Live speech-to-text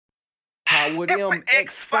File with them,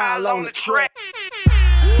 X-File on the track.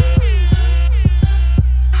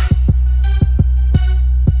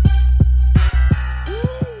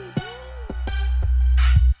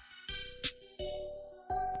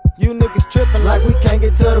 You niggas trippin' like we can't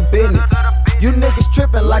get to the business. You niggas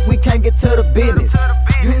trippin' like we can't get to the business.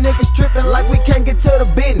 You niggas trippin' like we can't get to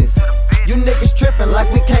the business. You niggas trippin'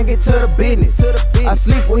 like we can't get to the business. I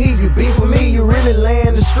sleep with he, you beef with me, you really lay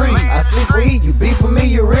in the street. I sleep with he, you beef with me,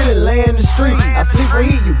 you really lay in the street. I sleep with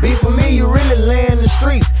he, you beef with me, you really lay in the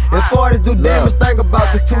streets. If 40s do damage, think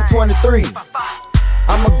about this 223.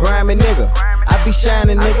 I'm a grimy nigga, I be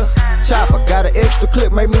shining nigga. Chopper, got an extra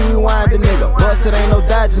clip, make me rewind the nigga. Bust it ain't no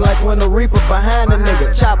dodging like when the reaper behind the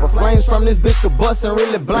nigga. Chopper, flames from this bitch could bust and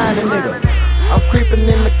really blind the nigga. I'm creeping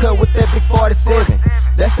in the cut with that big 47.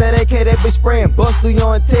 That's that AK that bitch spraying, bust through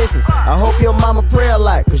your intestines. I hope your mama pray a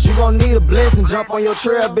lot, cause you gon' need a blessing. Jump on your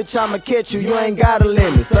trail, bitch, I'ma catch you, you ain't got a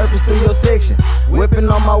limit. Surface through your section, whipping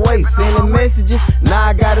on my waist, sending messages, now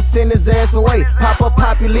I gotta send his ass away. Pop up,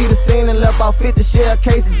 pop, you leave the scene and left about 50 shell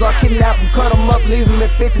cases. Or kidnap him, cut him up, leave him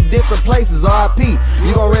at 50 different places. R.I.P.,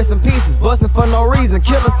 you gon' rest in pieces, bustin' for no reason,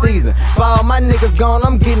 killer season. For all my niggas gone,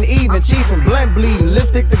 I'm getting even, chiefin', blunt bleeding,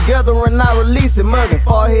 lipstick together and I release it, muggin',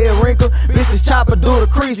 forehead wrinkle, bitch this chopper do the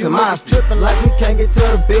creasing. Mine's trippin' like we can't get to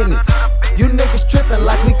the business. You niggas trippin'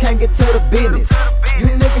 like we can't get to the business. You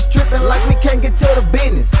niggas trippin' like we can't get to the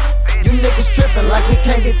business. You niggas trippin' like we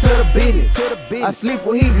can't get to the business. I sleep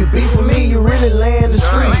with he, you beef with me, you really lay in the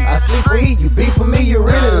street. I sleep with he, you beef with me, you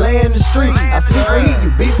really lay in the street. I sleep with he,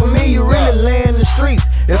 you beef with me, you really lay in the streets.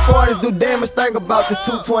 If 40s do damage, think about this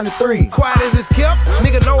 223. Quiet as it's kept,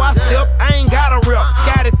 nigga know I step, I ain't got a rep.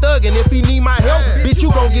 Scotty thuggin', if he need my help, bitch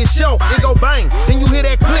you gon' get shot. It go bang, then you hear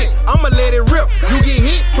that click, I'ma let it rip. You get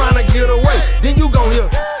hit, tryna get away, then you gon' hear.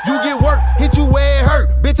 You get work, hit you where it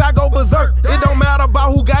hurt, bitch I go berserk. It don't matter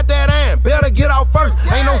about who got that iron, better get out first.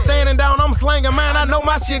 Ain't no standing down, I'm slanging mine, I know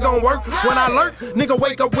my shit gon' work. When I lurk, nigga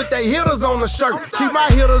wake up with they hitters on the shirt. Keep my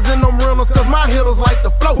hitters in them rentals, cause my hitters like to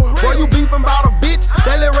float. Boy you beefin' about a bitch,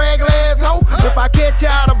 that little ragla ass hoe. If I catch you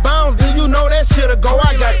out of bounds, then you know that shit'll go.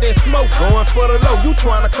 I got that smoke going for the low, you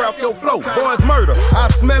tryna craft your flow. Boy it's murder, I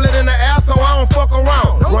smell it in the air so I don't fuck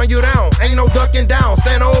around. Run you down, ain't no ducking down,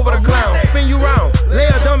 stand over the clown. Spin you round, lay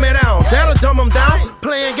a dummy down, that'll dumb him down.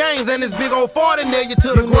 Playing games and this big old 40 nail you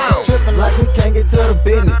to the ground. Trippin' like we can't get to the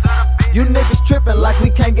business. You niggas trippin' like we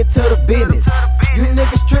can't get to the business. You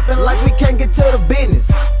niggas trippin' like we can't get to the business.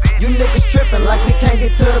 You niggas trippin' like we can't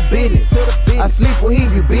get to the business. I sleep with he,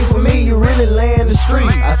 you beef with me, you really lay in the street.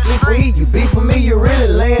 I sleep with he, you beef with me, you really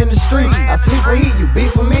lay in the street. I sleep with he, you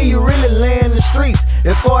beef with me, you really lay in the streets.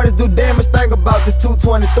 If 40s do damage, think about this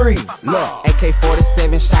 223. Look,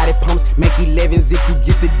 AK-47 shotty pumps, make 11s if you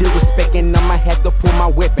get the deal respectin'. I'ma have to pull my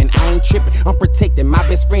weapon, I ain't trippin', I'm protecting. My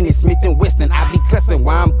best friend is Smith & Wesson, I be cussin'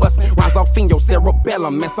 while I'm bustin'. Rhymes off in your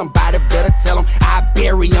cerebellum, man, somebody better tell him I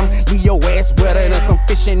bury him. Leave your ass wetter than some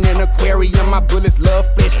fish in an aquarium. My bullets love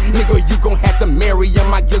flesh, nigga, you gon' have to marry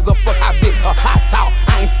him. I gives a fuck how big a hot top,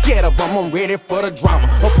 I ain't scared of him, I'm ready for the drama.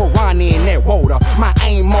 A piranha in that water, my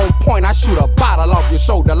aim on point, I shoot a bottle off your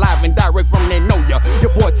shoulder, live and direct from that know ya.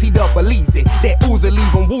 Your boy T-Dub believes it, that Uzi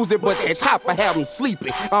leave him woozy, but that chopper have him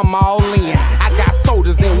sleepy. I'm all in, I got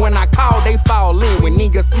soldiers and when I call they fall in. When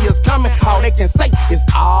niggas see us coming, all they can say is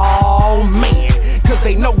all man. Cause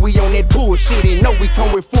they know we on that bullshit and know we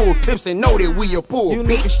come with full clips and know that we a pull. You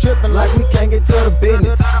niggas trippin' like we can't get to the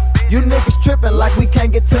business. You niggas trippin' like we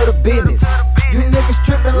can't get to the business. You niggas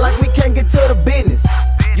trippin' like we can't get to the business.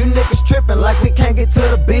 You niggas trippin' like we can't get to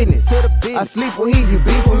the business. I sleep with he, you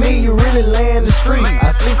beef with me, you really lay in the street.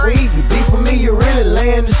 I sleep with he, you beef with me, you really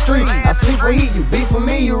lay in the street. I sleep with he, you beef with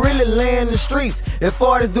me, you really lay in the streets. If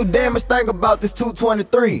 40s do damage, think about this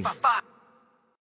 223.